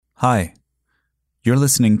Hi, you're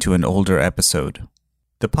listening to an older episode.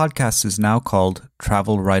 The podcast is now called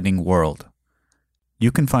Travel Writing World.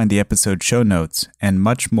 You can find the episode show notes and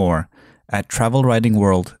much more at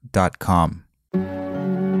travelwritingworld.com.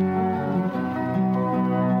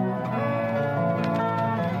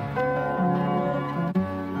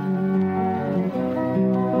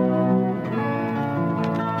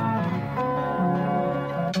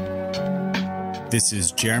 This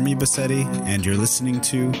is Jeremy Bassetti, and you're listening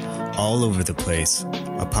to All Over the Place,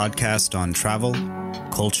 a podcast on travel,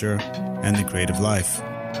 culture, and the creative life.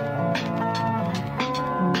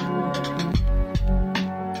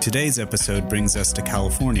 Today's episode brings us to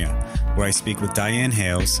California, where I speak with Dianne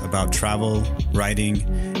Hales about travel, writing,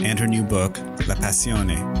 and her new book,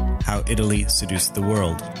 Passione, How Italy Seduced the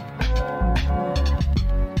World.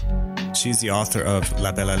 She's the author of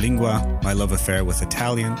La Bella Lingua, My Love Affair with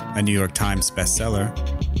Italian, a New York Times bestseller,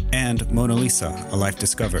 and Mona Lisa, A Life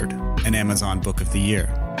Discovered, an Amazon Book of the Year.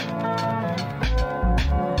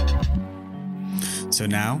 So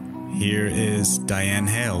now, here is Dianne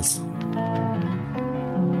Hales.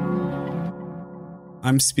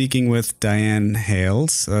 I'm speaking with Dianne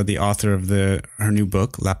Hales, the author of her new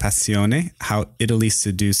book, La Passione, How Italy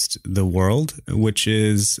Seduced the World, which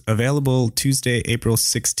is available Tuesday, April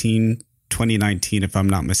 16, 2019, if I'm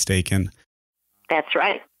not mistaken. That's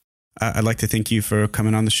right. I'd like to thank you for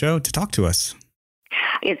coming on the show to talk to us.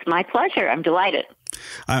 It's my pleasure. I'm delighted.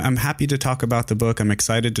 I'm happy to talk about the book. I'm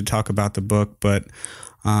excited to talk about the book, but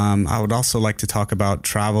I would also like to talk about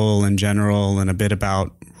travel in general and a bit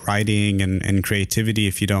about writing and creativity,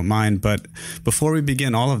 if you don't mind. But before we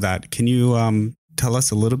begin all of that, can you tell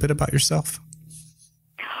us a little bit about yourself?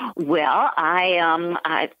 Well,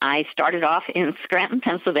 I started off in Scranton,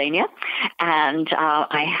 Pennsylvania, and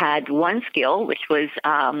I had one skill, which was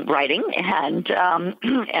writing. And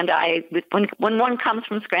when one comes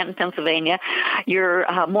from Scranton, Pennsylvania, you're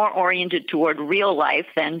more oriented toward real life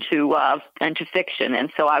than to fiction.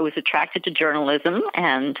 And so I was attracted to journalism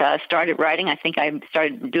and started writing. I think I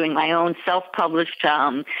started doing my own self-published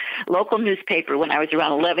local newspaper when I was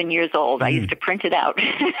around 11 years old. I used to print it out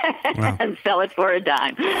and sell it for a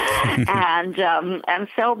dime. And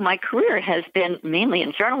so my career has been mainly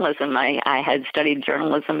in journalism. I had studied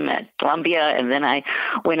journalism at Columbia, and then I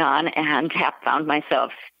went on and found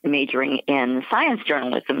myself majoring in science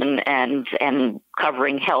journalism and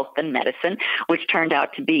covering health and medicine, which turned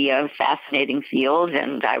out to be a fascinating field.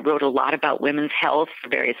 And I wrote a lot about women's health for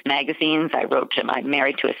various magazines. I'm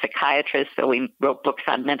married to a psychiatrist, so we wrote books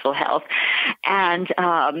on mental health. And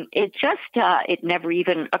it never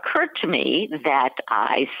even occurred to me that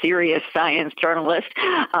a serious science journalist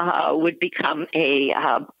would become a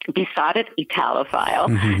besotted Italophile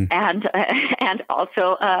and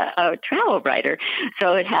also a travel writer.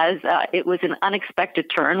 So it was an unexpected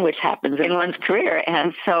turn, which happens in one's career.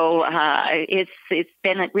 And so it's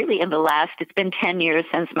been 10 years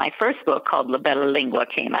since my first book called La Bella Lingua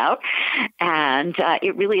came out. And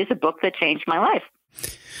it really is a book that changed my life.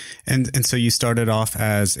 And so you started off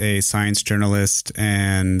as a science journalist,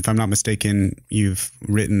 and if I'm not mistaken, you've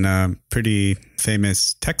written a pretty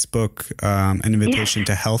famous textbook, An Invitation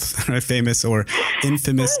to Health, famous or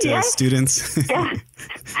infamous to students. Yeah.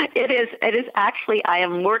 It is actually, I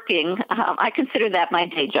am working, I consider that my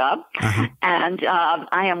day job, and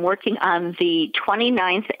I am working on the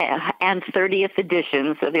 29th and 30th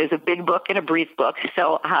edition, so there's a big book and a brief book,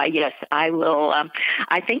 so yes, I will,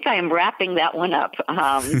 I think I am wrapping that one up,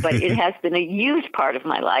 but it has been a huge part of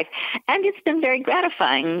my life, and it's been very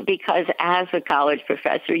gratifying because as a college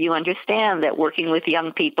professor, you understand that working with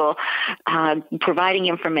young people, providing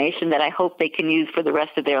information that I hope they can use for the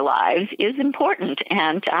rest of their lives is important,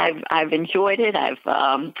 and I've enjoyed it.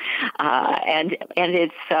 And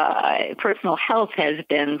it's personal health has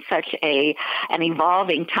been such an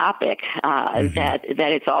evolving topic that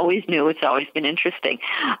it's always new. It's always been interesting,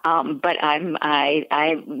 but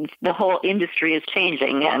the whole industry is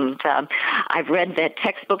changing, and I've read that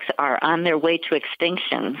textbooks are on their way to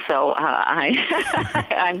extinction. So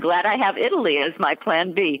I'm glad I have Italy as my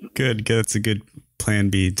plan B. Good. That's a good plan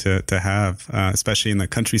B to have, especially in the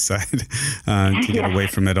countryside, to get away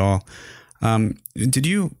from it all. Did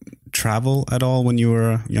you travel at all when you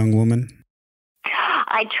were a young woman?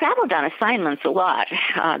 I I traveled on assignments a lot.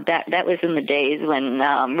 That was in the days when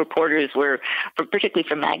reporters were, particularly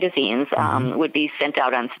for magazines, would be sent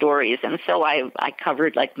out on stories. And so I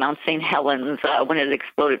covered like Mount St. Helens when it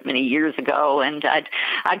exploded many years ago, and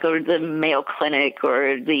I'd go to the Mayo Clinic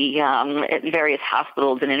or the various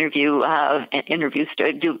hospitals and interview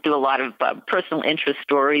do a lot of personal interest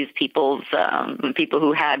stories. People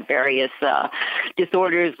who had various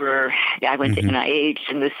disorders. I went to NIH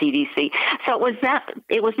and the CDC. So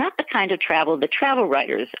it was not the kind of travel the travel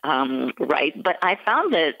writers write. But I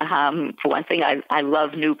found that for one thing, I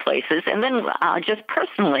love new places, and then just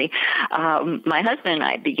personally, my husband and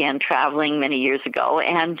I began traveling many years ago,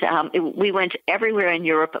 and we went everywhere in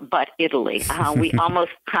Europe but Italy. We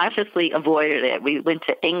almost consciously avoided it. We went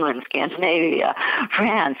to England, Scandinavia,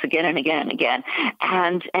 France, again and again and again,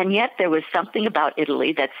 and yet there was something about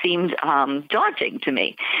Italy that seemed daunting to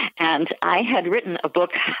me. And I had written a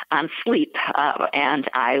book on sleep, and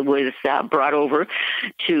I was brought over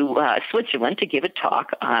to Switzerland to give a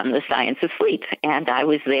talk on the science of sleep. And I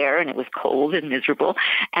was there, and it was cold and miserable,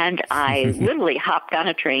 and I literally hopped on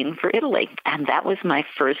a train for Italy. And that was my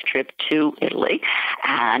first trip to Italy.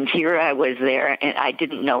 And here I was there, and I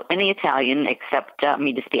didn't know any Italian except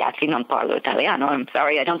mi dispiace, non parlo italiano. I'm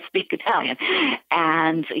sorry, I don't speak Italian.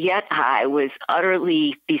 And yet I was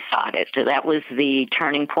utterly besotted. That was the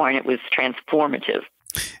turning point. It was transformative.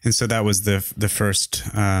 And so that was the first,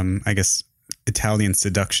 I guess, Italian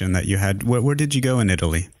seduction that you had. Where did you go in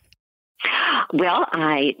Italy? Well,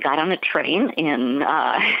 I got on a train in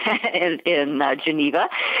Geneva,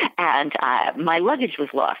 and my luggage was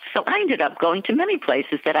lost. So I ended up going to many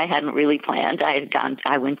places that I hadn't really planned.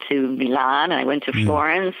 I went to Milan, I went to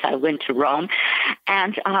Florence, I went to Rome,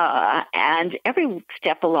 and every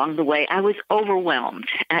step along the way, I was overwhelmed.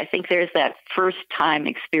 And I think there's that first-time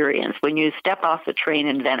experience when you step off the train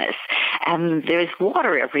in Venice, and there's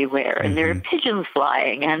water everywhere, and there are pigeons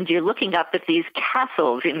flying, and you're looking up at these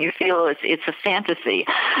castles, and you feel it's a fantasy.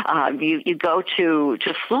 You go to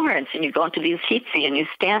Florence, and you go into the Uffizi, and you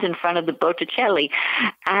stand in front of the Botticelli,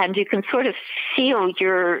 and you can sort of feel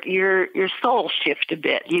your soul shift a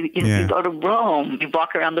bit. You go to Rome, you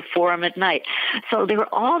walk around the Forum at night. So there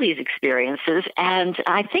were all these experiences, and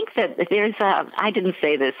I think that I didn't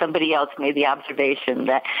say this, somebody else made the observation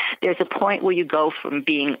that there's a point where you go from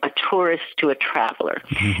being a tourist to a traveler.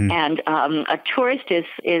 And a tourist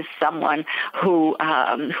is someone who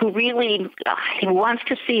really he wants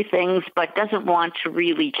to see things but doesn't want to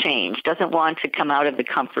really change, doesn't want to come out of the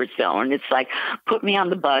comfort zone. It's like, put me on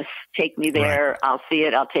the bus, take me there, right. I'll see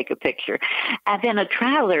it, I'll take a picture. And then a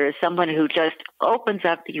traveler is someone who just opens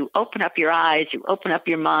up, you open up your eyes, you open up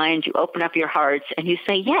your mind, you open up your hearts, and you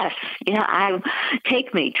say, yes,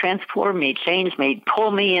 take me, transform me, change me,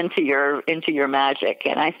 pull me into your magic.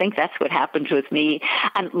 And I think that's what happened with me.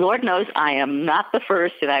 And Lord knows I am not the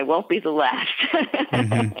first, and I won't be the last.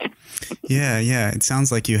 Yeah. It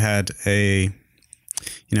sounds like you had a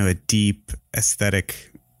deep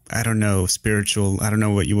aesthetic, I don't know, spiritual, I don't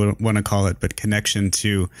know what you would want to call it, but connection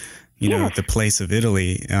to, the place of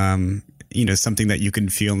Italy, something that you can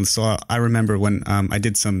feel. And so I remember when I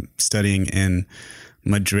did some studying in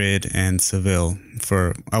Madrid and Seville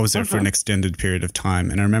I was there for an extended period of time.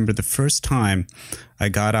 And I remember the first time I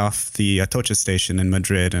got off the Atocha station in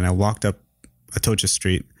Madrid and I walked up Atocha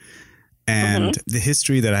Street, and the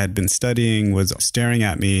history that I had been studying was staring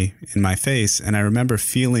at me in my face. And I remember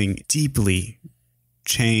feeling deeply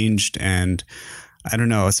changed. And I don't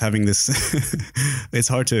know, I was having this, it's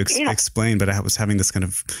hard to explain, but I was having this kind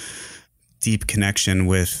of deep connection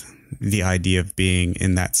with the idea of being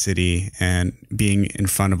in that city and being in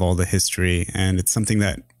front of all the history. And it's something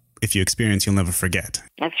that if you experience, you'll never forget.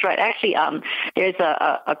 That's right. Actually, there's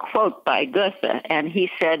a quote by Goethe, and he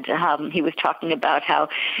said he was talking about how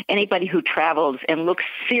anybody who travels and looks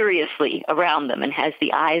seriously around them and has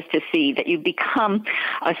the eyes to see, that you become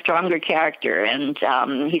a stronger character. And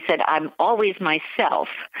he said, I'm always myself,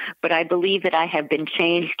 but I believe that I have been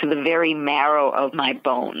changed to the very marrow of my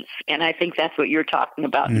bones. And I think that's what you're talking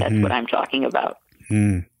about, and that's what I'm talking about.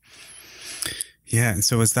 Yeah.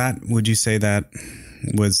 So would you say that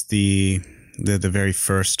was the very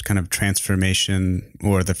first kind of transformation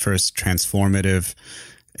or the first transformative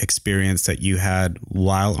experience that you had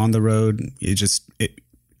while on the road?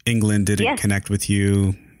 England didn't connect with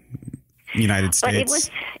you, United States?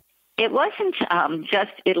 But it wasn't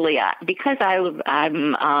just Italy, because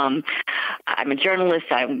I'm a journalist.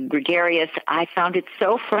 I'm gregarious. I found it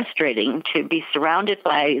so frustrating to be surrounded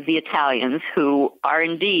by the Italians, who are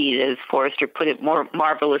indeed, as Forrester put it, more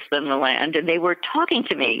marvelous than the land. And they were talking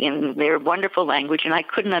to me in their wonderful language, and I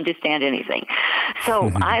couldn't understand anything.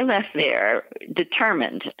 So I left there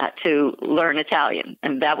determined to learn Italian,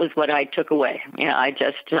 and that was what I took away. I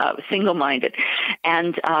just single-minded.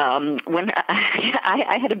 And when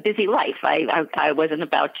I had a busy life, I wasn't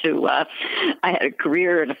about to. I had a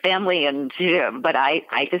career and a family, but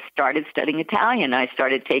I just started studying Italian. I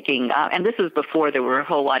started taking, and this was before there were a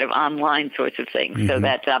whole lot of online sorts of things. So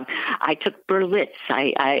that I took Berlitz.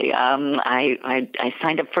 I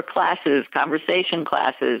signed up for classes, conversation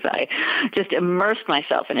classes. I just immersed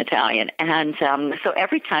myself in Italian, and so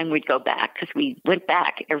every time we'd go back, because we went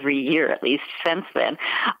back every year at least since then,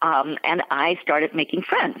 and I started making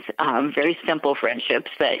friends, very simple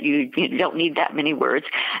friendships that you don't need that many words,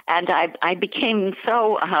 and I became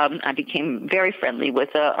very friendly with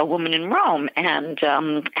a woman in Rome, and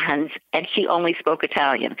she only spoke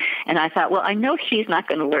Italian, and I thought, well, I know she's not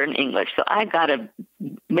going to learn English, so I got to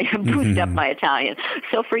boost up my Italian.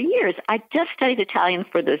 So for years, I just studied Italian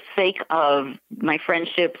for the sake of my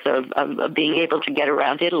friendships, of being able to get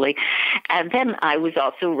around Italy. And then I was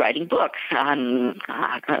also writing books on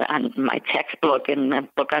my textbook and a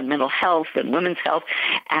book on mental health and women's health.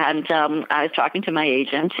 And I was talking to my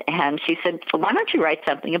agent, and she said, well, why don't you write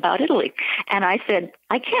something about Italy? And I said,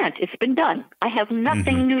 I can't. It's been done. I have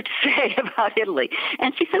nothing new to say about Italy.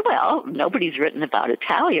 And she said, well, nobody's written about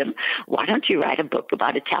Italian. Why don't you write a book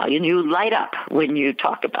about Italian? You light up when you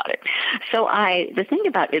talk about it. So the thing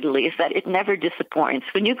about Italy is that it never disappoints.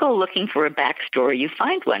 When you go looking for a backstory, you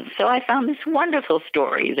find one. So I found this wonderful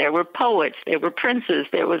story. There were poets, there were princes,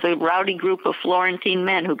 there was a rowdy group of Florentine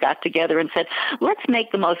men who got together and said, let's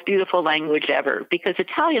make the most beautiful language ever, because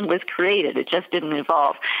Italian was created. It just didn't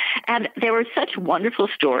evolve. And there were such wonderful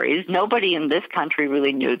stories. Nobody in this country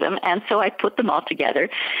really knew them. And so I put them all together,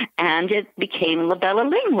 and it became La Bella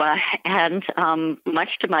Lingua. And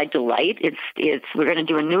much to my delight, we're going to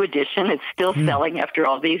do a new edition. It's still selling after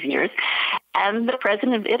all these years. And the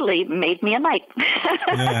president of Italy made me a knight.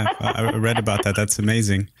 Yeah, I read about that. That's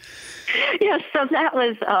amazing. Yes, so that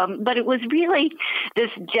was, but it was really this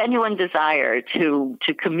genuine desire to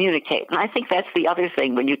communicate. And I think that's the other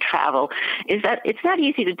thing when you travel, is that it's not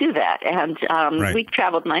easy to do that. And we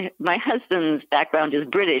traveled, my husband's background is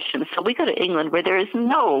British, and so we go to England where there is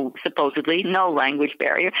supposedly no language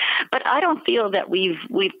barrier. But I don't feel that we've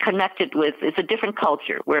connected with, it's a different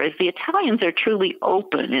culture, whereas the Italians are truly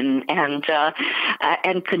open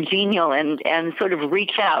and congenial and sort of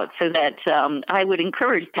reach out, so that I would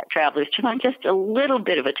encourage travelers to learn just a little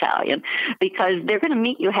bit of Italian, because they're going to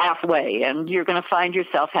meet you halfway, and you're going to find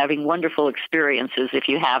yourself having wonderful experiences if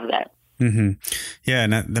you have that. Yeah,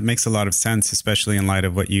 and that makes a lot of sense, especially in light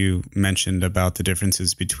of what you mentioned about the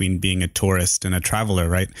differences between being a tourist and a traveler,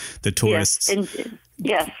 right? The tourists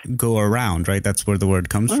go around, right? That's where the word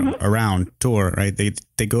comes from, around, tour, right?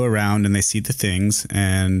 They go around and they see the things,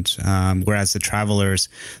 and whereas the travelers,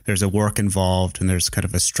 there's a work involved, and there's kind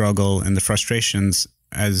of a struggle, and the frustrations,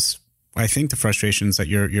 as I think the frustrations that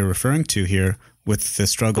you're referring to here, with the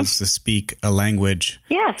struggles to speak a language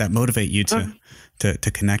that motivate you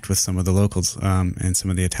to connect with some of the locals and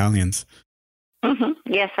some of the Italians.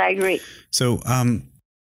 Yes, I agree. So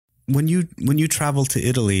when you travel to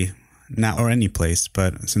Italy now, or any place,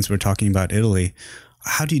 but since we're talking about Italy,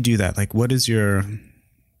 how do you do that? Like, what is your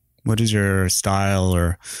style,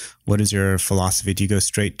 or what is your philosophy? Do you go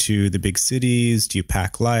straight to the big cities? Do you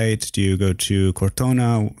pack light? Do you go to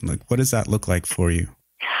Cortona? Like, what does that look like for you?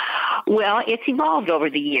 Well, it's evolved over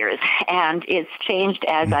the years, and it's changed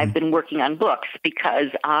as I've been working on books, because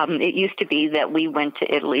it used to be that we went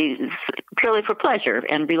to Italy purely for pleasure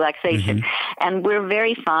and relaxation. And we're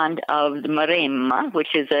very fond of the Maremma,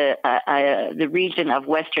 which is the region of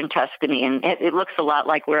western Tuscany, and it looks a lot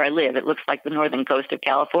like where I live. It looks like the northern coast of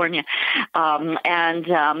California.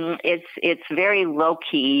 It's very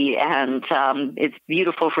low-key, and it's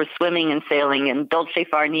beautiful for swimming and sailing, and dolce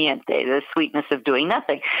far niente, the sweetness of doing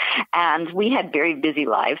nothing. And we had very busy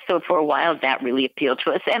lives, so for a while that really appealed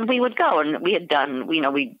to us. And we would go, and we had done,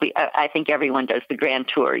 I think everyone does the grand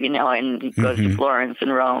tour, and goes to Florence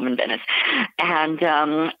and Rome and Venice.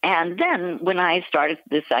 And then when I started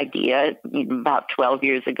this idea about 12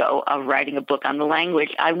 years ago of writing a book on the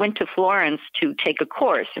language, I went to Florence to take a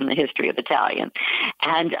course in the history of Italian,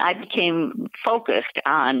 and I became focused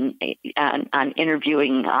on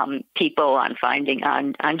interviewing people, on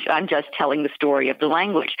just telling the story of the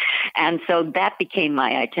language. And so that became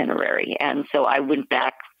my itinerary. And so I went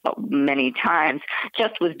back many times,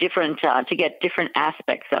 just with different, to get different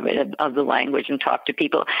aspects of it, of the language, and talk to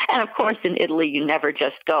people. And of course, in Italy, you never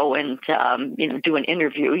just go and, do an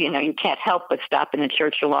interview. You can't help but stop in a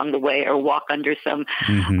church along the way or walk under some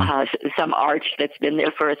arch that's been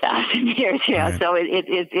there for 1,000 years. Right. So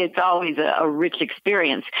it's always a rich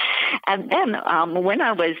experience. And then when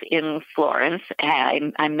I was in Florence,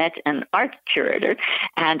 I met an art curator,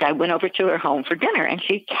 and I went over to her home for dinner, and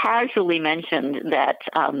she casually mentioned that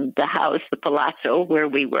the house, the palazzo where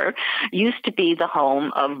we were, used to be the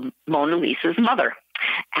home of Mona Lisa's mother.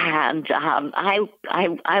 And I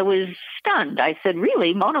was stunned. I said,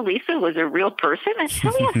 "Really? Mona Lisa was a real person?" And she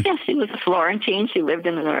said, yes, she was a Florentine. She lived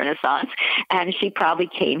in the Renaissance, and she probably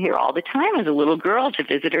came here all the time as a little girl to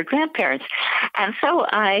visit her grandparents. And so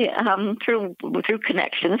I, through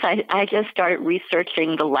connections, I just started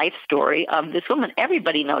researching the life story of this woman.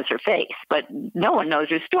 Everybody knows her face, but no one knows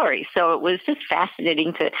her story. So it was just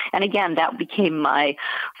fascinating and again, that became my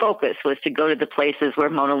focus, was to go to the places where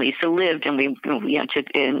Mona Lisa lived, and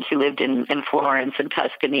she lived in Florence and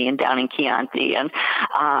Tuscany and down in Chianti, and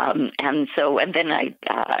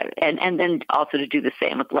then also to do the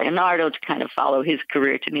same with Leonardo, to kind of follow his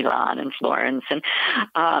career to Milan and Florence, and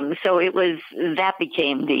so that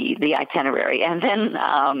became the itinerary. And then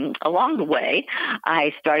along the way,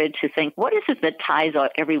 I started to think, what is it that ties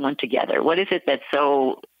everyone together? What is it that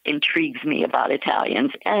so intrigues me about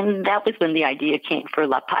Italians? And that was when the idea came for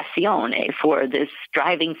La Passione, for this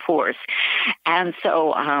driving force. And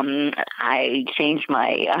so I changed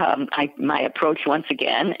my approach once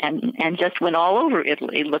again, and just went all over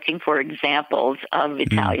Italy looking for examples of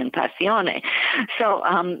Italian Passione. So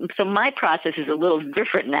my process is a little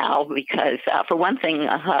different now, because for one thing,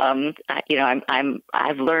 I've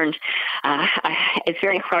learned it's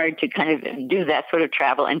very hard to kind of do that sort of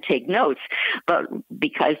travel and take notes, but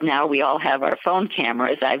because now we all have our phone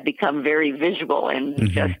cameras, I've become very visual and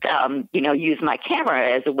just, use my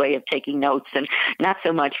camera as a way of taking notes, and not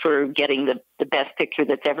so much for getting the best picture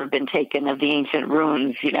that's ever been taken of the ancient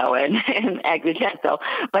ruins, in Agrigento,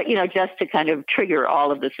 but, just to kind of trigger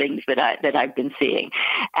all of the things that I've been seeing.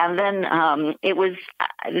 And then it was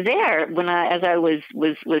there when as I was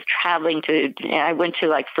traveling I went to,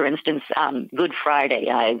 like, for instance, Good Friday.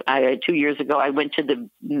 I 2 years ago, I went to the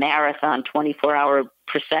marathon 24-hour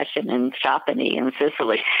procession in Trapani in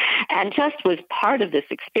Sicily, and just was part of this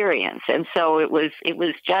experience. And so it was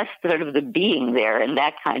just sort of the being there in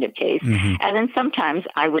that kind of case. And then sometimes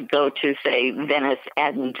I would go to, say, Venice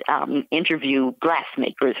and interview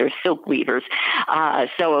glassmakers or silk weavers.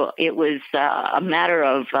 So it was a matter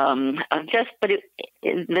of just, but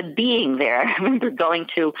the being there. I remember going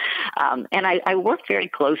to, and I worked very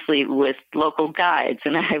closely with local guides,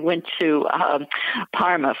 and I went to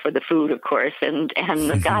Parma for the food, of course, and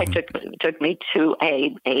the guy took me to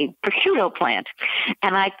a prosciutto plant,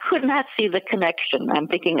 and I could not see the connection. I'm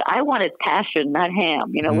thinking, I wanted passion, not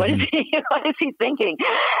ham. What is he thinking?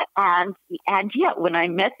 And yet, when I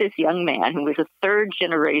met this young man who was a third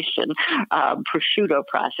generation prosciutto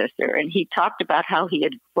processor, and he talked about how he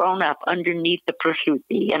had grown up underneath the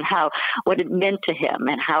prosciutti, and what it meant to him,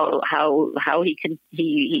 and how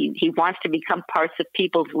he wants to become parts of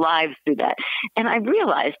people's lives through that. And I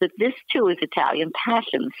realized that this too is Italian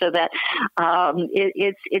passion. So that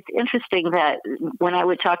it's interesting that when I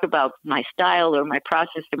would talk about my style or my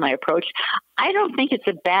process or my approach, I don't think it's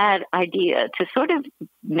a bad idea to sort of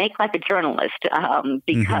make like a journalist,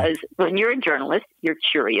 because when you're a journalist, you're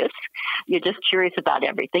curious. You're just curious about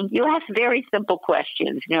everything. You ask very simple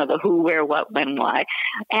questions, the who, where, what, when, why,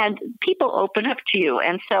 and people open up to you.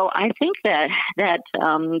 And so I think that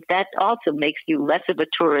also makes you less of a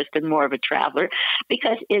tourist and more of a traveler,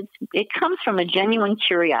 because it comes from a genuine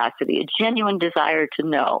curiosity, a genuine desire to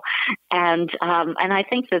know. And I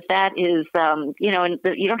think that is, and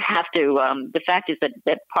you don't have to, the fact is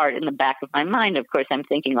that part in the back of my mind, of course, I'm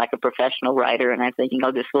thinking like a professional writer, and I'm thinking,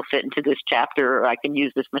 oh, this will fit into this chapter, or I can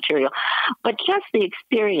use this material. But just the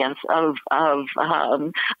experience of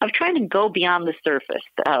trying to go beyond the surface,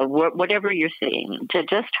 whatever you're seeing, to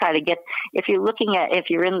just try to get, if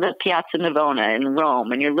you're in the Piazza Navona in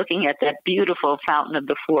Rome, and you're looking at that beautiful fountain of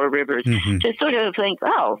the Four Rivers, to sort of think,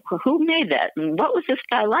 oh, who made that? And what was this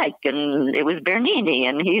guy like? And it was Bernini,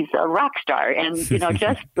 and he's a rock star. And,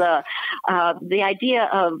 just the idea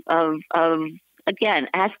of again,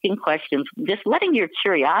 asking questions, just letting your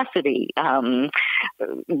curiosity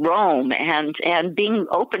roam, and being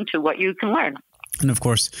open to what you can learn. And of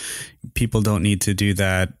course, people don't need to do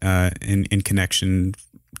that in connection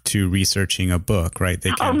to researching a book, right? They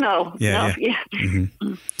can, no. Yeah,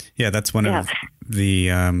 that's one of the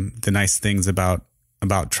nice things about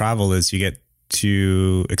travel is you get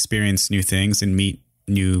to experience new things and meet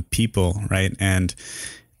new people, right? And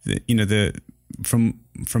from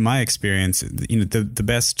my experience, the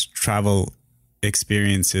best travel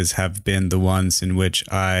experiences have been the ones in which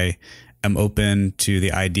I am open to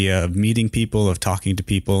the idea of meeting people, of talking to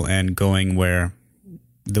people, and going where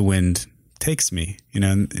the wind takes me.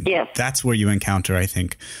 Yes. That's where you encounter, I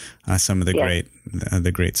think, some of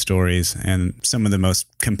the great stories and some of the most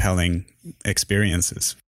compelling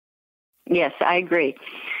experiences. Yes, I agree.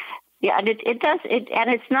 Yeah, and it does, and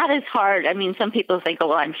it's not as hard. I mean, some people think,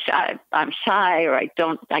 "Oh, I'm shy, or I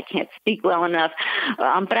can't speak well enough."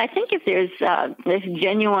 But I think if there's this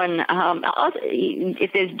genuine,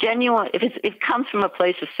 if it comes from a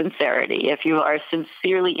place of sincerity, if you are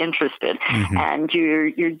sincerely interested, and you're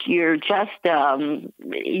just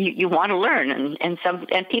you want to learn,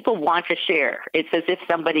 and people want to share. It's as if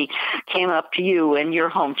somebody came up to you in your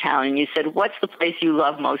hometown and you said, "What's the place you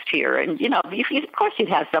love most here?" And of course, you'd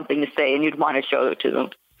have something to say, and you'd want to show it to them.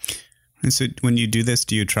 And so when you do this,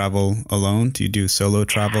 do you travel alone? Do you do solo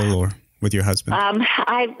travel or with your husband?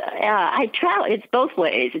 I travel. It's both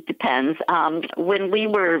ways. It depends. When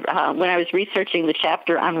I was researching the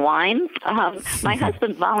chapter on wine, my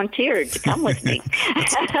husband volunteered to come with me.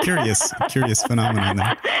 That's curious phenomenon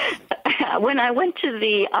there. When I went to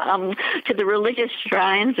the religious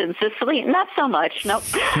shrines in Sicily, not so much. Nope,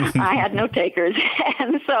 I had no takers,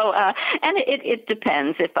 and so and it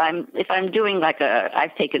depends. If I'm doing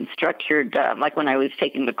I've taken structured, like when I was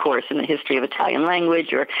taking the course in the history of Italian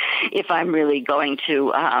language, or if I'm really going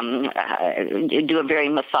to do a very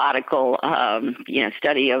methodical,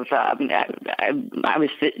 study of. I was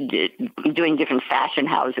doing different fashion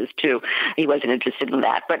houses too. He wasn't interested in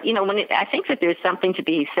that, but I think that there's something to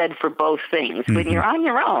be said for both things. When you're on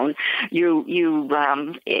your own, you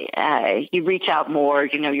reach out more.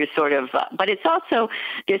 You're sort of. But it's also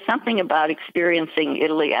there's something about experiencing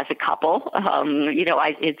Italy as a couple. I've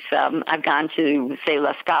gone to say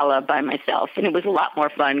La Scala by myself, and it was a lot more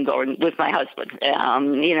fun going with my husband.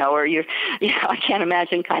 Or I can't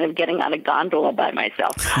imagine kind of getting on a gondola by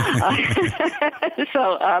myself.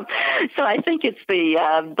 So I think it's the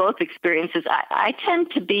both experiences. I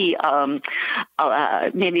tend to be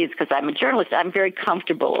maybe it's because I'm a journalist. I'm very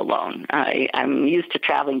comfortable alone. I'm used to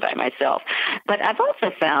traveling by myself. But I've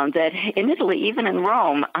also found that in Italy, even in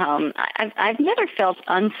Rome, I've never felt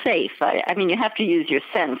unsafe. I mean, you have to use your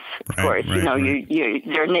sense, of course. Right.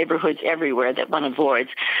 There are neighborhoods everywhere that one avoids.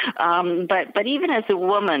 But even as a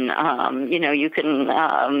woman, you can,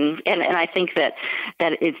 and I think that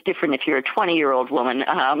it's different if you're a 20-year-old woman.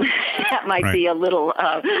 That might be a little,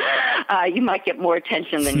 you might get more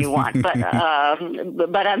attention than you want. But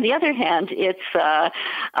on the other hand, it's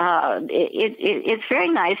very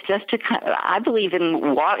nice just to. I believe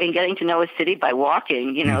in getting to know a city by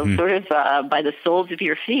walking. Sort of by the soles of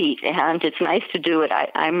your feet, and it's nice to do it.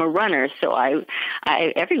 I'm a runner, so I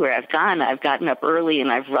everywhere I've gone, I've gotten up early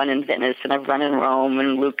and I've run in Venice and I've run in Rome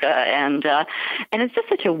and Lucca, and it's just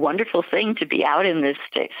such a wonderful thing to be out in this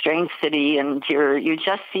strange city, and you're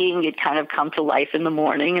just seeing it kind of come to life in the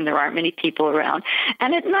morning, and there aren't many people around,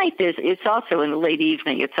 and at night it's also in the late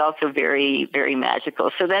evening. It's also very, very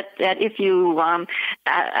magical. So that if you and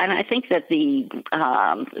I think that the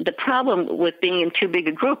problem with being in too big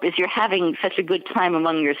a group is you're having such a good time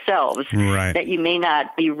among yourselves that you may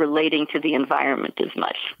not be relating to the environment as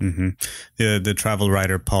much. Mm-hmm. The travel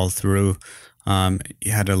writer Paul Theroux, he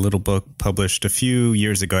had a little book published a few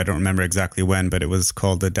years ago. I don't remember exactly when, but it was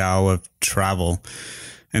called The Tao of Travel.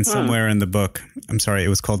 And somewhere in the book, it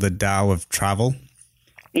was called The Tao of Travel.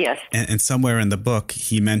 Yes. And somewhere in the book,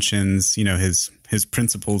 he mentions, his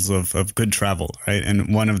principles of good travel, right?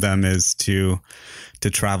 And one of them is to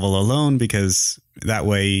travel alone, because that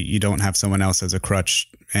way you don't have someone else as a crutch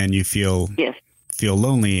and you feel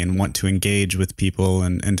lonely and want to engage with people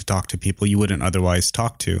and to talk to people you wouldn't otherwise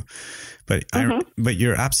talk to. But but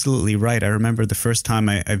you're absolutely right. I remember the first time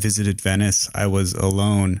I visited Venice, I was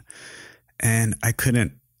alone, and I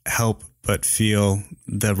couldn't help but feel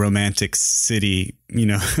the romantic city,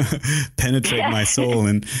 penetrate my soul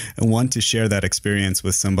and want to share that experience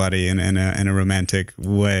with somebody in a romantic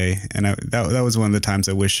way. And that was one of the times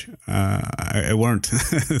I wish I weren't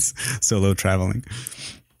solo traveling.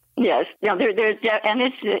 Yes, and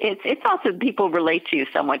it's also people relate to you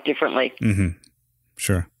somewhat differently. Mm-hmm.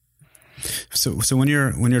 Sure. So when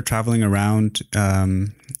you're traveling around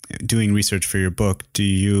doing research for your book, do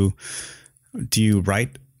you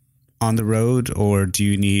write on the road, or do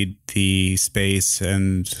you need the space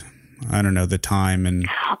and I don't know, the time and...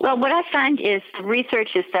 Well, what I find is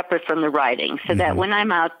research is separate from the writing, so that when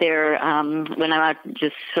I'm out there, when I'm out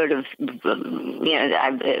just sort of,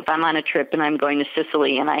 if I'm on a trip and I'm going to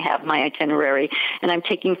Sicily and I have my itinerary and I'm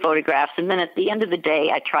taking photographs, and then at the end of the day,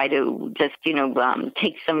 I try to just,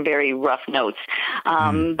 take some very rough notes.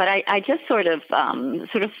 But I just sort of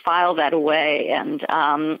file that away, and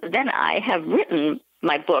then I have written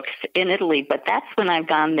my books in Italy, but that's when I've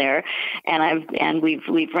gone there, and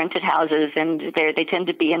we've rented houses, and they tend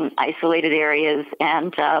to be in isolated areas,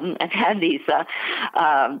 and I've had these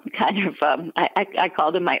I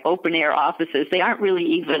call them my open air offices. They aren't really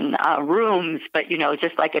even rooms, but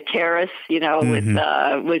just like a terrace,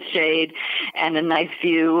 with shade and a nice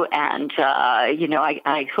view, and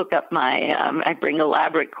I hook up I bring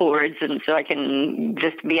elaborate cords, and so I can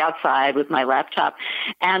just be outside with my laptop,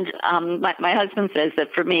 and my husband says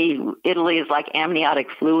that for me, Italy is like amniotic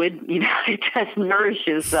fluid. It just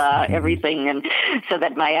nourishes everything, and so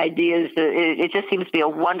that my ideas, it just seems to be a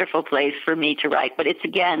wonderful place for me to write. But it's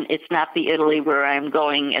not the Italy where I'm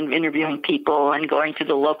going and interviewing people and going to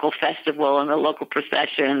the local festival and the local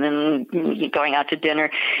procession and going out to dinner.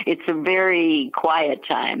 It's a very quiet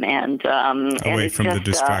time, and away from the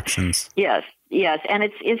distractions. Yes, and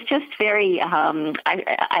it's just very.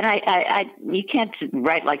 You can't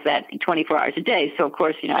write like that 24 hours a day. So of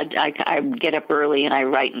course, I get up early and I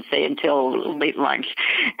write and say until late lunch,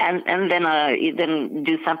 and then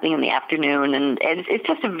do something in the afternoon, and it's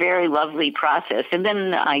just a very lovely process. And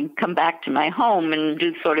then I come back to my home and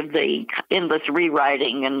do sort of the endless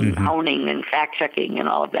rewriting and honing and fact checking and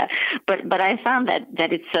all of that. But I found that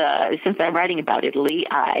it's since I'm writing about Italy,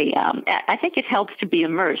 I think it helps to be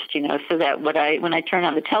immersed, so that when I turn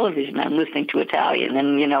on the television, I'm listening to Italian,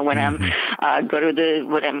 and when I'm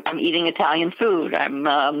I'm eating Italian food,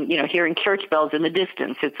 I'm hearing church bells in the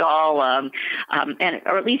distance. It's all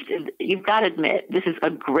or at least you've got to admit this is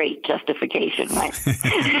a great justification, right?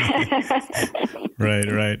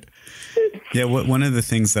 Right. Yeah, one of the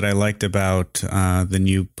things that I liked about the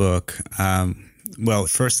new book. Well,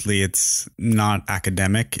 firstly, it's not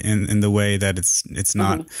academic in the way that it's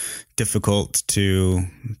not difficult to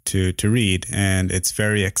read, and it's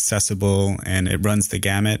very accessible, and it runs the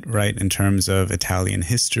gamut, right, in terms of Italian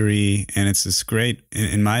history, and it's this great,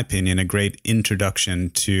 in my opinion, a great introduction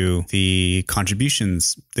to the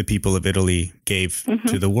contributions the people of Italy gave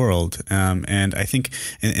to the world, and I think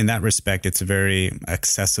in that respect, it's a very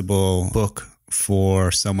accessible book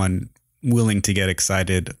for someone willing to get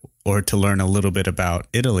excited or to learn a little bit about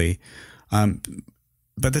Italy.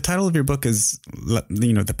 But the title of your book is,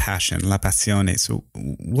 the passion, La Passione. So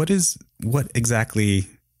what exactly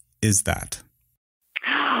is that?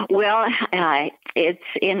 Well, it's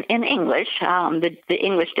in English. The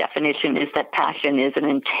English definition is that passion is an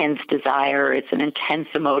intense desire. It's an intense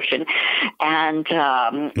emotion, and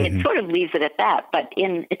it sort of leaves it at that. But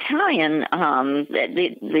in Italian,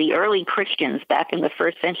 the early Christians back in the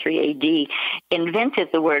 1st century A.D. invented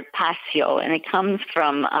the word passio, and it comes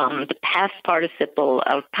from the past participle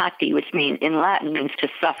of pati, which in Latin means to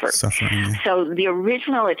suffer. Suffering, yeah. So the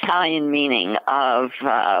original Italian meaning of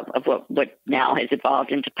what now has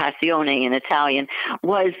evolved into Passione in Italian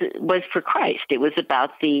was for Christ. It was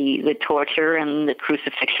about the torture and the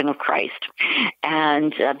crucifixion of Christ,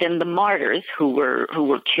 and then the martyrs who were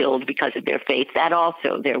killed because of their faith. That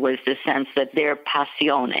also, there was the sense that their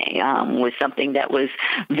passione was something that was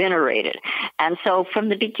venerated, and so from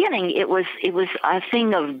the beginning it was a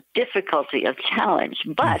thing of difficulty, of challenge,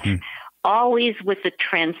 but always with the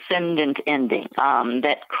transcendent ending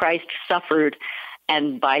that Christ suffered,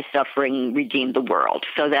 and by suffering redeemed the world,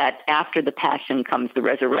 so that after the passion comes the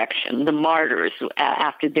resurrection. The martyrs,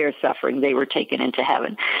 after their suffering, they were taken into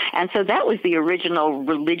heaven. And so that was the original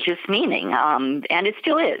religious meaning, and it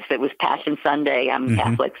still is. It was Passion Sunday. I'm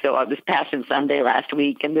Catholic, so it was Passion Sunday last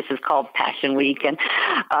week, and this is called Passion Week. And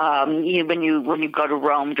when you go to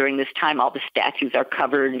Rome during this time, all the statues are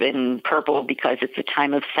covered in purple because it's a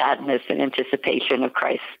time of sadness and anticipation of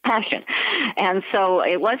Christ's passion. And so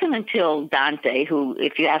it wasn't until Dante, who,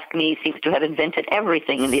 if you ask me, seems to have invented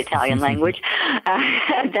everything in the Italian language,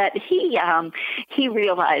 that he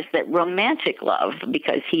realized that romantic love,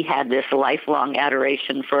 because he had this lifelong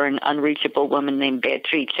adoration for an unreachable woman named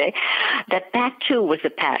Beatrice, that too was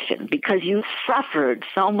a passion, because you suffered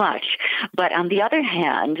so much. But on the other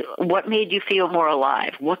hand, what made you feel more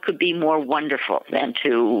alive? What could be more wonderful than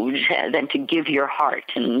to give your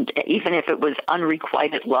heart, and even if it was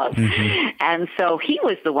unrequited love? And so he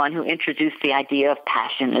was the one who introduced the idea of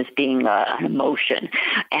passion as being an emotion.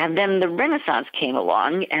 And then the Renaissance came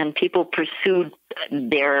along, and people pursued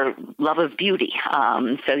their love of beauty.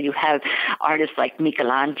 So you have artists like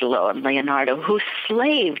Michelangelo and Leonardo who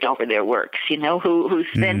slaved over their works, who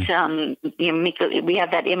spent, we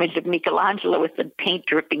have that image of Michelangelo with the paint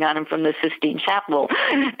dripping on him from the Sistine Chapel.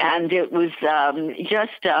 And it was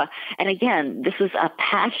and again, this was a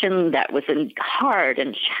passion that was hard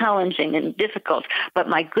and challenging and difficult, but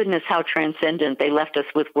my goodness, how transcendent. They left us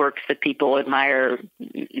with works that people admire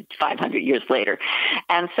 500 years later.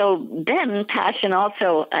 And so then passion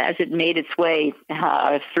also, as it made its way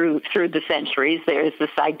through the centuries, there's this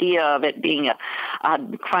idea of it being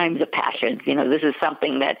crimes of passion. This is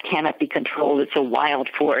something that cannot be controlled. It's a wild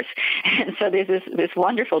force. And so there's this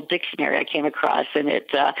wonderful dictionary I came across, and it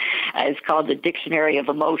is called the Dictionary of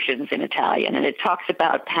Emotions in Italian. And it talks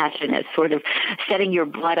about passion as sort of setting your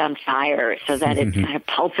blood on fire so that it kind of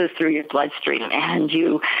pulses through your bloodstream, and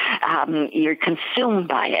you're consumed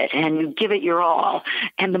by it, and you give it your all.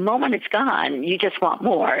 And the moment it's gone, you just want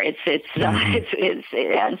more. And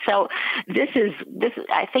so this is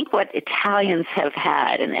I think what Italians have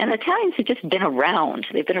had, and Italians have just been around.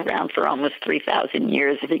 They've been around for almost 3,000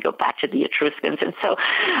 years if you go back to the Etruscans. And so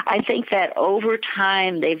I think that over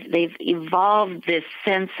time they've evolved this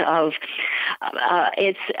sense of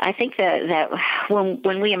I think that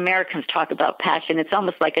when we Americans talk about passion, it's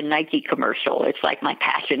almost like a Nike commercial. It's like my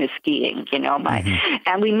passion is skiing,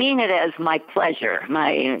 and we mean it as my pleasure,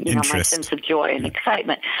 my sense of joy and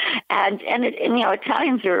excitement. And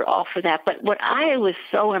Italians are all for that. But what I was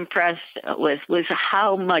so impressed with was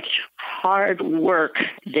how much hard work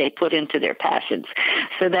they put into their passions.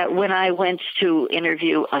 So that when I went to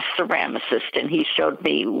interview a ceramicist, and he showed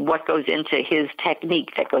me what goes into his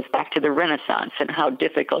technique that goes back to the Renaissance and how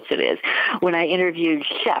difficult it is. When I interviewed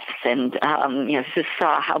chefs and just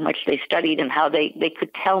saw how much they studied and how they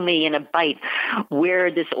could tell me in a bite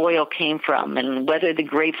where this oil came from and whether the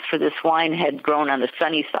grapes for this wine had grown on the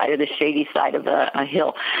sunny side or the shady side of a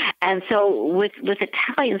hill. And so with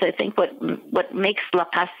Italians, I think what makes La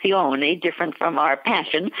Passione different from our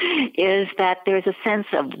passion is that there's a sense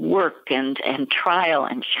of work and trial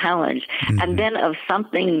and challenge, and then of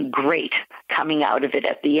something great coming out of it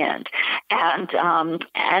at the end.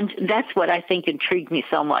 And that's what I think intrigued me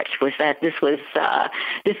so much, was that this was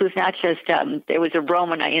not just, there was a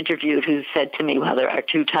Roman I interviewed who said to me, well, there are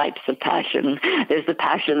two types of passion. There's the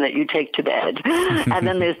passion that you take to bed, and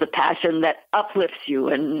then there's the passion that uplifts you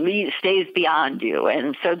and stays beyond you.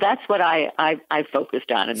 And so that's what I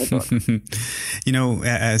focused on in the book.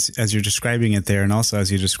 As you're describing it there, and also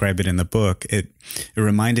as you describe it in the book, it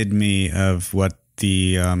reminded me of what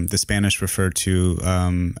the Spanish refer to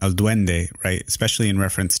el duende, right? Especially in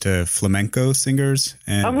reference to flamenco singers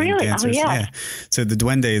and, and dancers. Oh, yeah. So the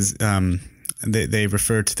duende is they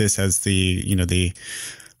refer to this as the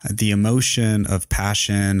emotion of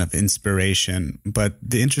passion, of inspiration. But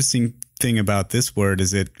the interesting thing about this word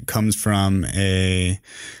is it comes from a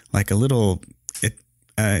little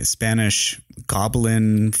Spanish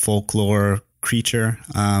goblin folklore creature.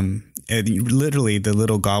 Literally the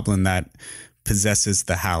little goblin that possesses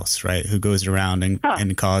the house, right? Who goes around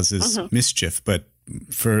and causes mischief. But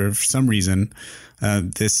for some reason,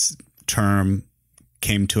 this term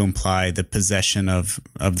came to imply the possession of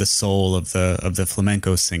the soul of the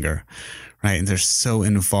flamenco singer, right? And they're so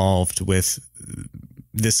involved with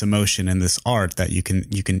this emotion and this art that you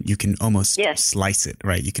can almost slice it,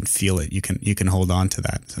 right? You can feel it. You can hold on to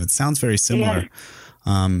that. So it sounds very similar.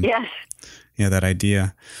 Yes. Yeah, that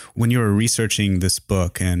idea. When you were researching this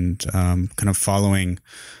book and kind of following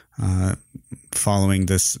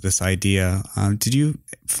this idea, did you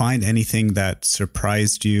find anything that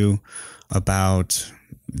surprised you about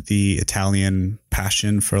the Italian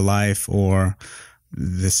passion for life, or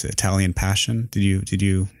this Italian passion?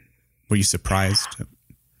 Were you surprised?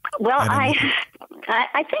 Well,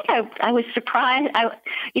 I think I was surprised.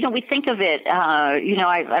 We think of it.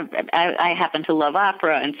 I happen to love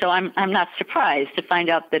opera, and so I'm not surprised to find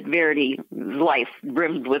out that Verdi's life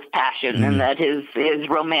brimmed with passion, and that his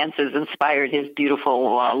romances inspired his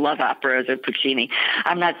beautiful love operas, or Puccini.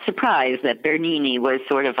 I'm not surprised that Bernini was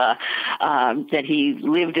sort of that he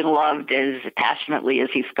lived and loved as passionately as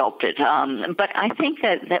he sculpted. But I think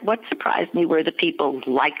that what surprised me were the people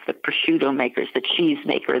like the prosciutto makers, the cheese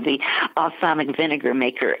maker, the balsamic vinegar vinegar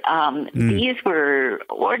maker. These were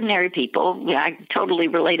ordinary people. I totally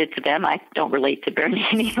related to them. I don't relate to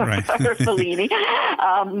Bernini or, right. or Fellini,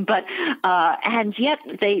 and yet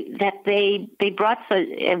they brought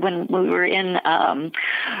when we were in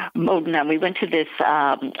Modena, we went to this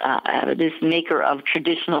maker of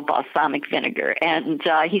traditional balsamic vinegar, and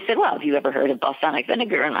he said, "Well, have you ever heard of balsamic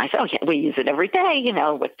vinegar?" And I said, "Oh yeah, we use it every day.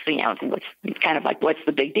 What's kind of like what's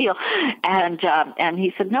the big deal?" And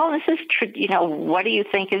he said, "No, this is what do you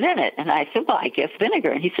think is in it?" And I said, "Well, I guess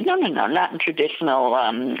vinegar." And he said, "No, not in traditional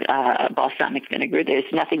balsamic vinegar.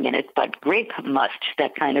 There's nothing in it but grape must,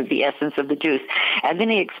 that kind of the essence of the juice." And then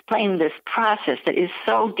he explained this process that is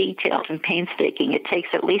so detailed and painstaking. It takes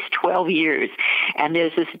at least 12 years, and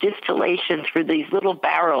there's this distillation through these little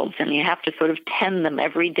barrels, and you have to sort of tend them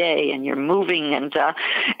every day, and you're moving and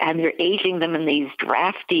you're aging them in these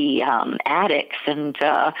drafty attics and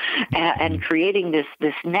creating this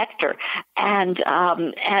nectar. And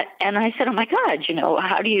I said, "Oh my God,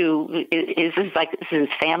 how do you? Is this is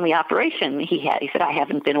family operation?" He said, "I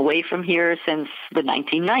haven't been away from here since the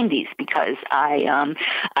 1990s because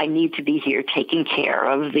I need to be here taking care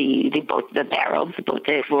of both the barrels, both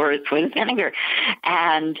for the vinegar."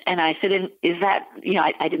 And I said, "And is that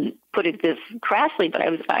I didn't put it this crassly, but I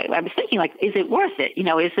was thinking, like, is it worth it?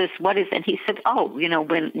 Is this what is?" And he said, "Oh,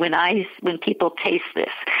 when people taste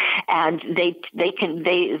this, and they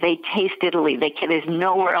taste Italy, there's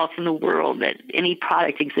nowhere else in the world that any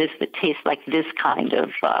product exists that tastes like this kind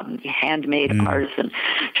of handmade artisan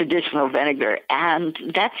traditional vinegar." And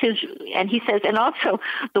that's his. And he says, and also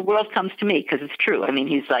the world comes to me because it's true. I mean,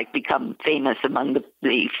 he's like become famous among the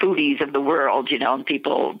foodies of the world, and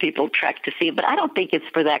people trek to see him. But I don't think it's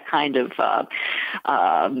for that kind of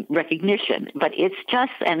recognition. But it's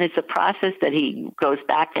just, and it's a process that he goes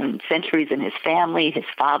back in centuries in his family. His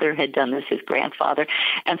father had done this, his grandfather.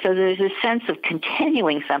 And so there's a sense of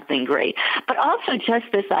continuing something great. But also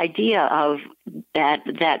just this idea of that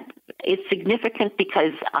it's significant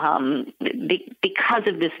because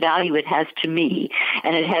of this value it has to me,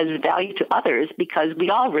 and it has value to others because we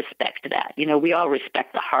all respect that. We all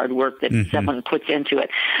respect the hard work that someone puts into it.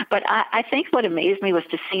 But I think what amazed me was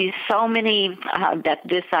to see so many that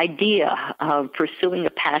this idea of pursuing a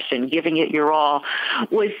passion, giving it your all,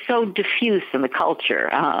 was so diffuse in the culture,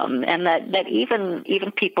 and that even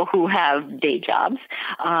people who have day jobs,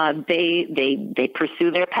 they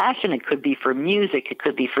pursue their passion. It could be for music, it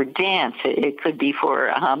could be for dance, it could be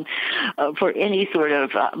for any sort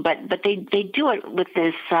of, but they do it with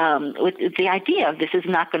this with the idea of this is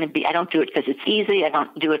not going to be. I don't do it because it's easy. I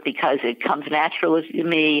don't do it because it comes natural to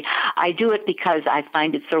me. I do it because I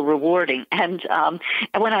find it so rewarding. And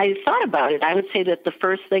when I thought about it, I would say that the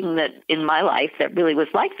first thing that in my life that really was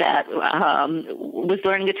like that was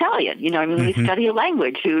learning Italian. When you study a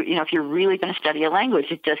language, if you're really going to study a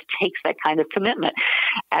language, it just takes that kind of commitment.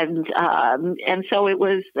 And so it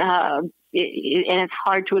was, and it's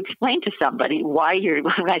hard to explain to somebody why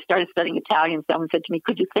when I started studying Italian, someone said to me,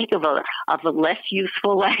 "Could you think of a less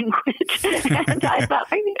useful language?" And I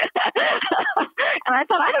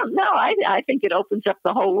thought, I don't know. I think it opens up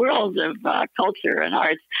the whole world of culture and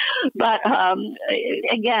arts. But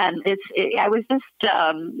again, I was just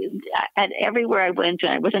and everywhere I went,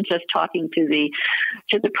 I wasn't just talking to the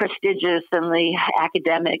prestigious and the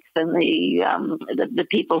academics and the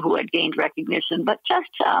people who had gained recognition, but just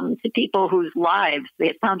to people whose lives, they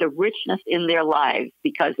had found a richness in their lives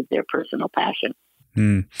because of their personal passion.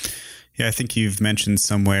 Yeah, I think you've mentioned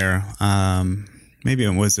somewhere, maybe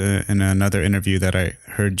it was in another interview that I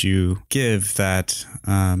heard you give, that,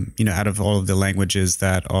 out of all of the languages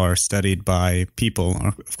that are studied by people,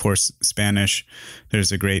 of course, Spanish,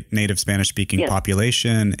 there's a great native Spanish-speaking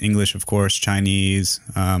population, English, of course, Chinese,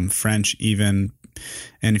 French even.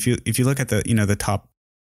 And if you look at the top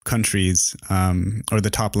countries or the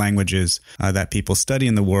top languages that people study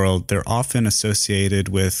in the world, they're often associated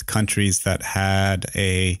with countries that had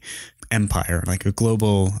a empire, like a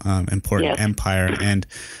global important empire. And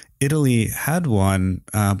Italy had one,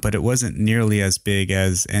 but it wasn't nearly as big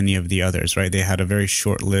as any of the others, right? They had a very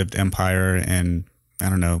short-lived empire in, I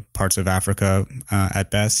don't know, parts of Africa at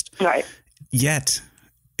best. Right. Yet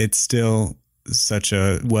it's still such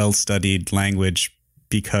a well-studied language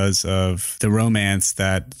because of the romance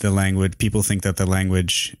that people think that the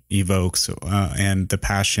language evokes, and the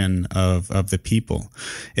passion of the people.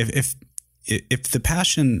 If the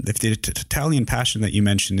Italian passion that you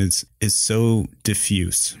mentioned is so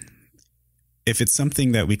diffuse, if it's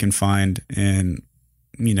something that we can find in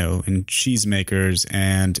cheesemakers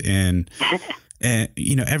and in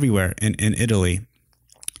everywhere in Italy,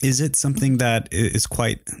 is it something that is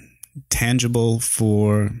quite tangible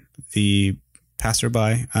for the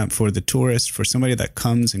passerby, for the tourist, for somebody that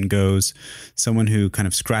comes and goes, someone who kind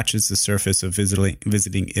of scratches the surface of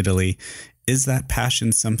visiting Italy. Is that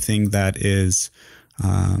passion something that is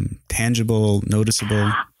tangible,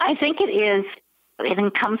 noticeable? I think it is.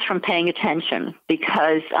 It comes from paying attention,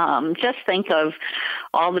 because just think of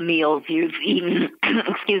all the meals you've eaten,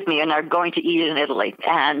 excuse me, and are going to eat in Italy.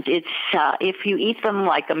 And it's if you eat them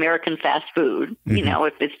like American fast food, you know,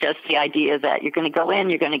 if it's just the idea that you're going to go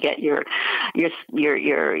in, you're going to get your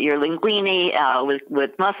linguine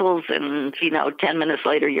with mussels, and 10 minutes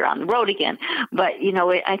later you're on the road again. But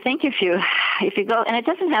I think if you go, and it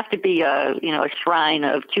doesn't have to be a shrine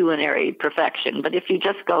of culinary perfection, but if you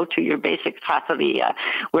just go to your basic trattoria,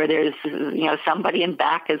 where there's somebody in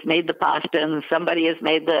back has made the pasta and somebody has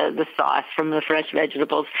made the sauce from the fresh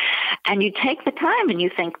vegetables, and you take the time and you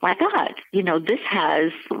think, my God, this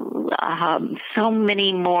has so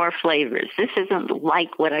many more flavors. This isn't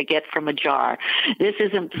like what I get from a jar. This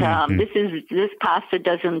isn't. This pasta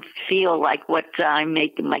doesn't feel like what I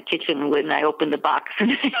make in my kitchen when I open the box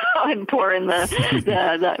and pour in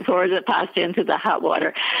pour the pasta into the hot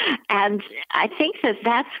water. And I think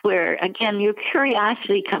that's where, again, your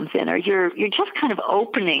curiosity comes in, or you're just kind of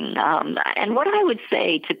opening. And what I would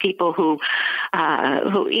say to people who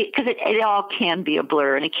because it all can be a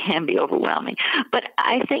blur and it can be overwhelming, but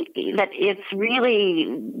I think that it's really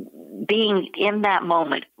being in that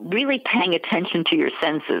moment, really paying attention to your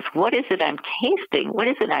senses. What is it I'm tasting? What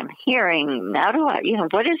is it I'm hearing? How do I,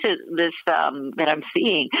 what is it that I'm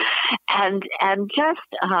seeing? And just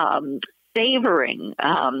savoring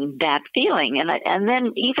that feeling, and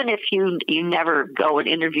then even if you never go and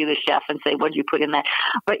interview the chef and say, what did you put in that,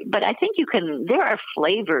 but I think there are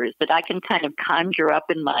flavors that I can kind of conjure up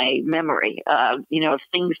in my memory, of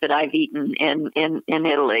things that I've eaten in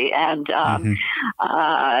Italy, and that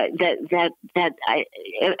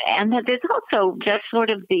there's also just sort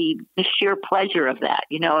of the sheer pleasure of that,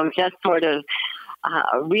 just sort of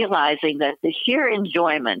realizing that the sheer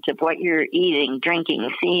enjoyment of what you're eating, drinking,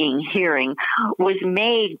 seeing, hearing was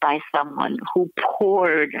made by someone who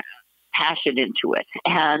poured passion into it,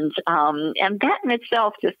 and that in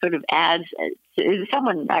itself just sort of adds.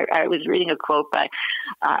 Someone, I was reading a quote by,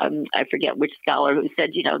 I forget which scholar, who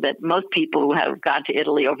said, that most people who have gone to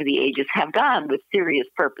Italy over the ages have gone with serious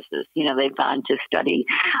purposes. They've gone to study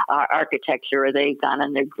architecture, or they've gone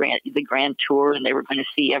on the grand tour, and they were going to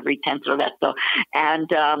see every Tempio Veneto. And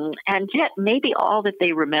yet maybe all that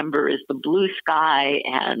they remember is the blue sky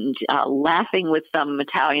and laughing with some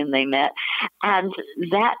Italian they met. And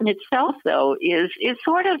that in itself, though, is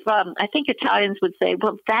sort of, I think Italians would say,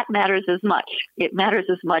 well, that matters as much. It matters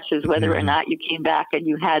as much as whether or not you came back and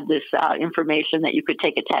you had this information that you could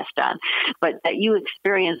take a test on, but that you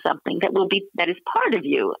experienced something that is part of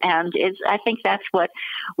you. And I think that's what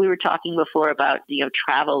we were talking before about,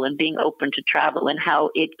 travel and being open to travel and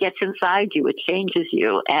how it gets inside you, it changes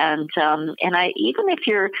you. And I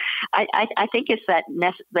think it's that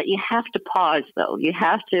you have to pause, though. You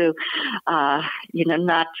have to,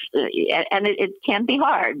 not, and it can be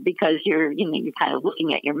hard because you're kind of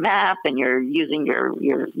looking at your map and you're using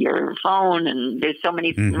your phone, and there's so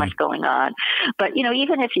much going on. But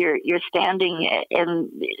even if you're standing in,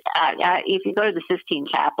 if you go to the Sistine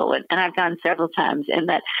Chapel, and I've gone several times, and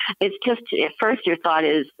that it's just at first your thought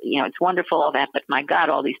is, it's wonderful all that, but my God,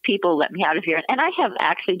 all these people, let me out of here. And I have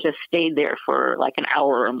actually just stayed there for like an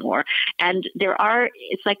hour or more, and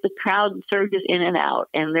it's like the crowd surges in and out,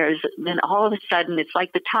 and then all of a sudden it's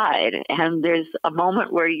like the tide, and there's a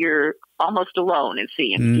moment where you're almost alone, it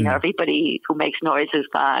seems. Everybody who makes noise is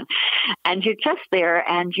gone, and you're just there,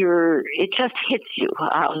 and it just hits you.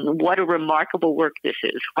 What a remarkable work this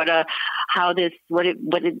is! What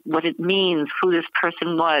it means, who this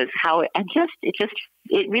person was,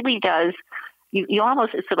 it really does. You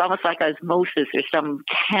almost, it's almost like osmosis or some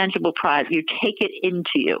tangible prize. You take it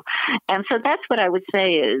into you. And so that's what I would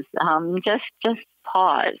say is just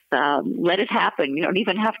pause, let it happen. You don't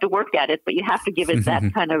even have to work at it, but you have to give it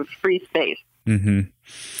that kind of free space.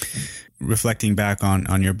 Reflecting back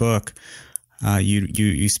on your book,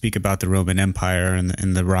 you speak about the Roman Empire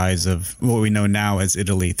and the rise of what we know now as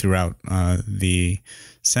Italy throughout the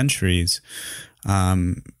centuries,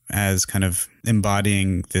 as kind of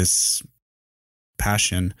embodying this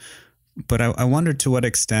passion. But I wonder to what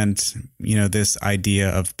extent, this idea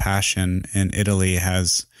of passion in Italy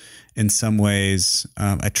has in some ways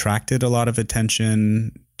attracted a lot of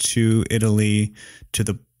attention to Italy, to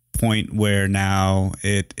the point where now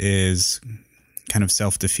it is kind of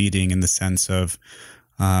self-defeating in the sense of,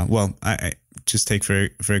 I just take for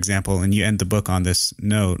example, and you end the book on this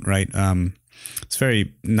note, right? It's a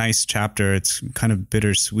very nice chapter. It's kind of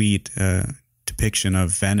bittersweet, to depiction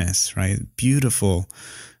of Venice, right? Beautiful,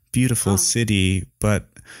 beautiful city, but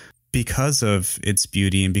because of its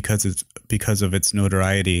beauty and because of its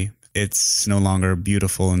notoriety, it's no longer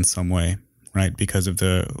beautiful in some way, right? Because of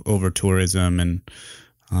the over tourism and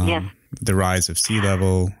the rise of sea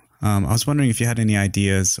level. I was wondering if you had any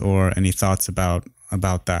ideas or any thoughts about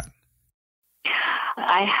that.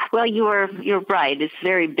 Well, you're right. It's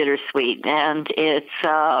very bittersweet, and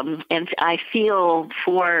and I feel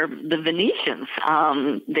for the Venetians.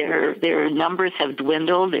 Their numbers have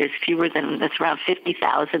dwindled. There's it's around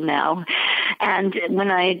 50,000 now, and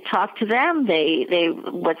when I talk to them,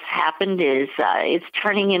 what's happened is it's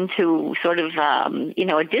turning into sort of a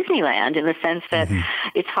Disneyland in the sense that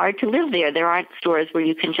it's hard to live there. There aren't stores where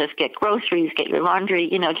you can just get groceries, get your laundry,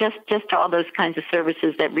 just all those kinds of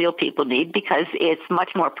services that real people need, because it's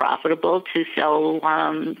much more profitable to sell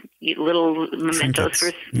little mementos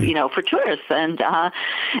for tourists, and that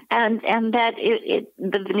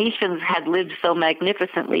the Venetians had lived so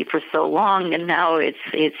magnificently for so long, and now it's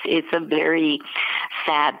a very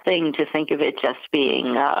sad thing to think of it just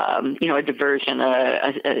being a diversion,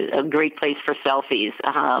 a great place for selfies,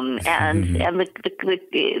 and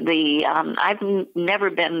I've never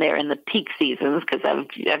been there in the peak seasons because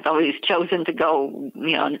I've always chosen to go,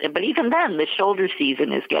 but even then the shoulder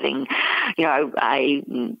season is getting, I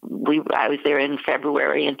was there in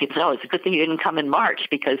February, and people said, "Oh, it's a good thing you didn't come in March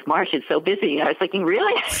because March is so busy." And I was thinking,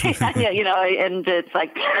 really? And it's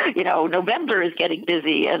like, November is getting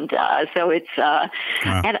busy, and so it's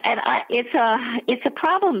it's a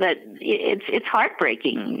problem that it's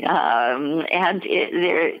heartbreaking, and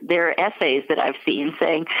there are essays that I've seen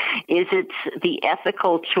saying, is it the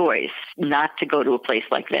ethical choice not to go to a place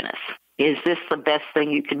like Venice? Is this the best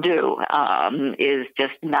thing you can do? Is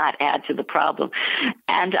just not add to the problem?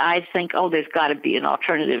 And I think, there's got to be an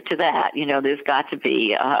alternative to that. There's got to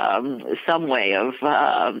be some way of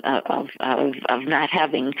not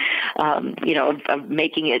having, of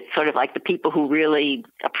making it sort of like the people who really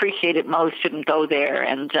appreciate it most shouldn't go there.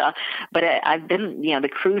 And but I've been, the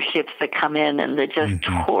cruise ships that come in and the just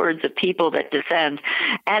hordes of people that descend,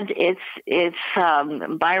 and it's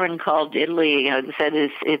Byron called Italy, said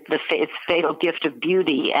it's fatal gift of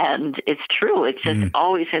beauty, and it's true. It just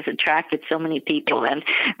always has attracted so many people, and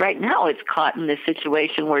right now it's caught in this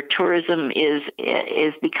situation where tourism is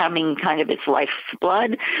becoming kind of its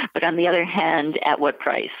lifeblood, but on the other hand, at what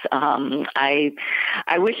price? I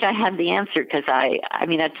wish I had the answer, because I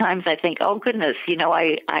mean at times I think, oh goodness,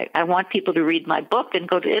 I want people to read my book and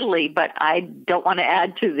go to Italy, but I don't want to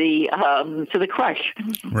add to the crush.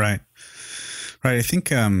 Right. I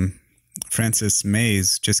think Frances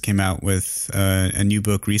Mays just came out with a new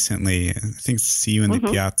book recently. I think See You in the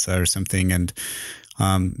Piazza or something. And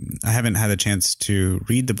I haven't had a chance to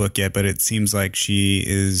read the book yet, but it seems like she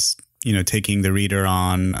is, taking the reader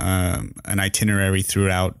on an itinerary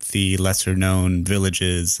throughout the lesser known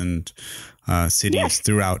villages and cities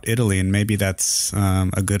throughout Italy. And maybe that's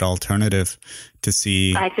a good alternative to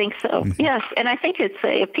see. I think so. Yes. And I think it's,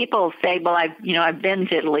 if people say, well, I've been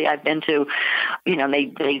to Italy, I've been to,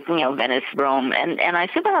 they Venice, Rome. And I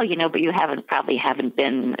said, well, but you probably haven't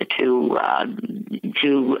been to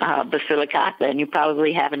Basilicata, and you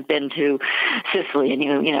probably haven't been to Sicily. And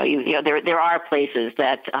there are places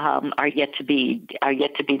that are yet to be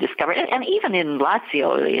discovered. And even in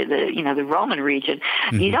Lazio, the Roman region,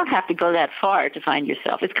 you don't have to go that far to find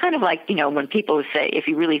yourself. It's kind of like, when people say, if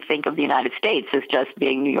you really think of the United States as just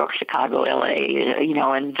being New York, Chicago, LA,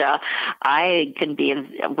 and I can be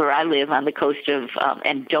where I live on the coast of,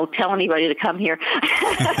 and don't tell anybody to come here,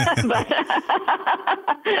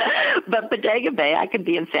 but Bodega Bay, I can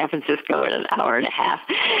be in San Francisco in an hour and a half,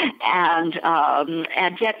 and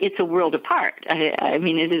yet it's a world apart. I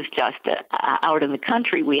mean, it is just out in the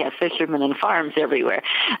country. We have fishermen and farms everywhere,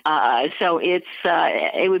 so it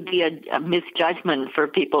would be a misjudgment for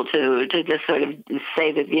people to just sort of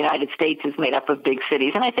say that the United States is made up of big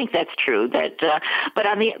cities, and I think that's true. I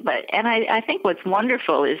think what's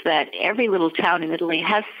wonderful is that every little town in Italy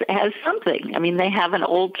has something. I mean, they have an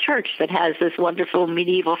old church that has this wonderful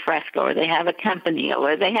medieval fresco, or they have a campanile,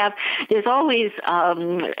 or there's always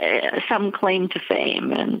some claim to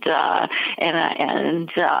fame, and I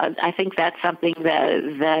think that's something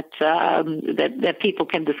that people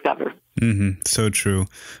can discover. So true.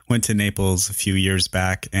 Went to Naples a few years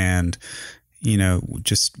back, and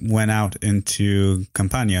just went out into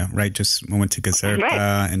Campania, right? Just went to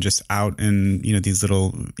Caserta, and just out in, these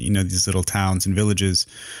little towns and villages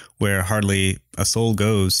where hardly a soul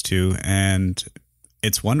goes to. And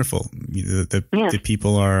it's wonderful. The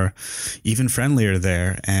people are even friendlier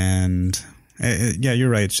there. And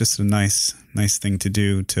you're right. It's just a nice thing to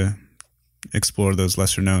do, to explore those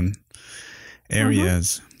lesser known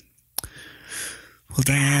areas. Well,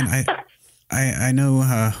 Dianne, I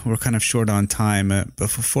know we're kind of short on time, but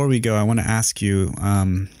before we go, I want to ask you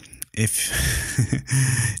if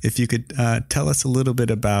if you could tell us a little bit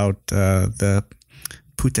about the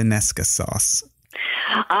puttanesca sauce.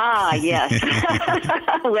 Ah, yes.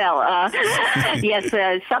 Well, yes,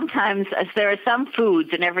 sometimes there are some foods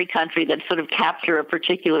in every country that sort of capture a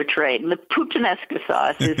particular trait. And the puttanesca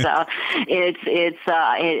sauce is, it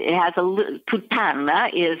has puttana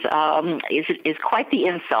is quite the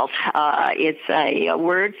insult. It's a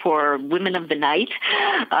word for women of the night,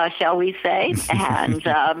 shall we say. And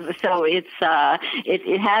so it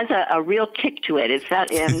has a real kick to it. It's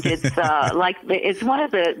one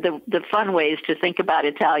of the fun ways to think about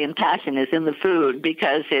Italian passion is in the food,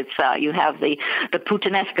 because it's you have the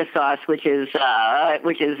puttanesca sauce, which is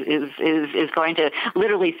going to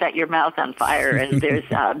literally set your mouth on fire, and there's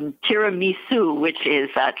tiramisu, which is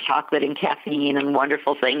chocolate and caffeine and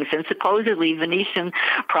wonderful things, and supposedly Venetian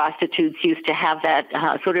prostitutes used to have that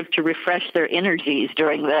sort of to refresh their energies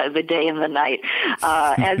during the day and the night.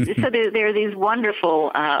 So there are these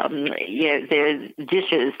wonderful there's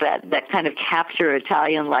dishes that kind of capture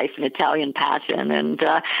Italian life and Italian passion. And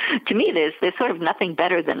to me, there's sort of nothing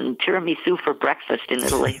better than tiramisu for breakfast in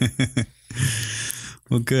Italy.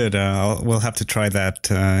 Well, good. We'll have to try that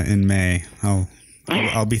in May. I'll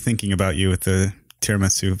be thinking about you with the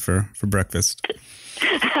tiramisu for breakfast.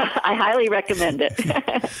 I highly recommend it.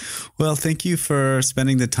 Well, thank you for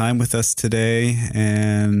spending the time with us today.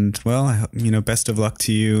 And, well, best of luck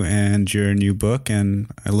to you and your new book. And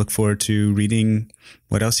I look forward to reading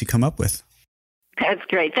what else you come up with. That's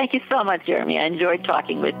great. Thank you so much, Jeremy. I enjoyed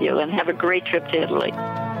talking with you, and have a great trip to Italy.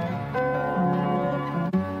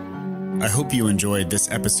 I hope you enjoyed this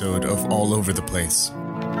episode of All Over the Place.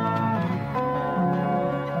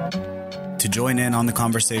 To join in on the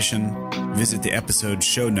conversation, visit the episode's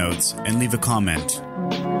show notes and leave a comment.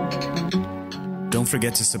 Don't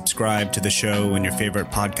forget to subscribe to the show in your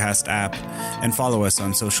favorite podcast app and follow us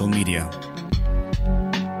on social media.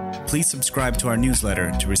 Please subscribe to our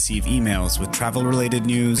newsletter to receive emails with travel-related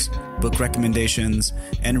news, book recommendations,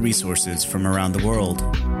 and resources from around the world.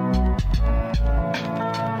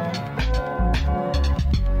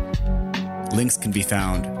 Links can be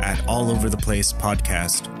found at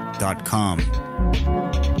allovertheplacepodcast.com.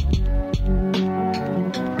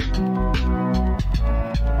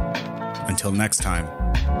 Until next time.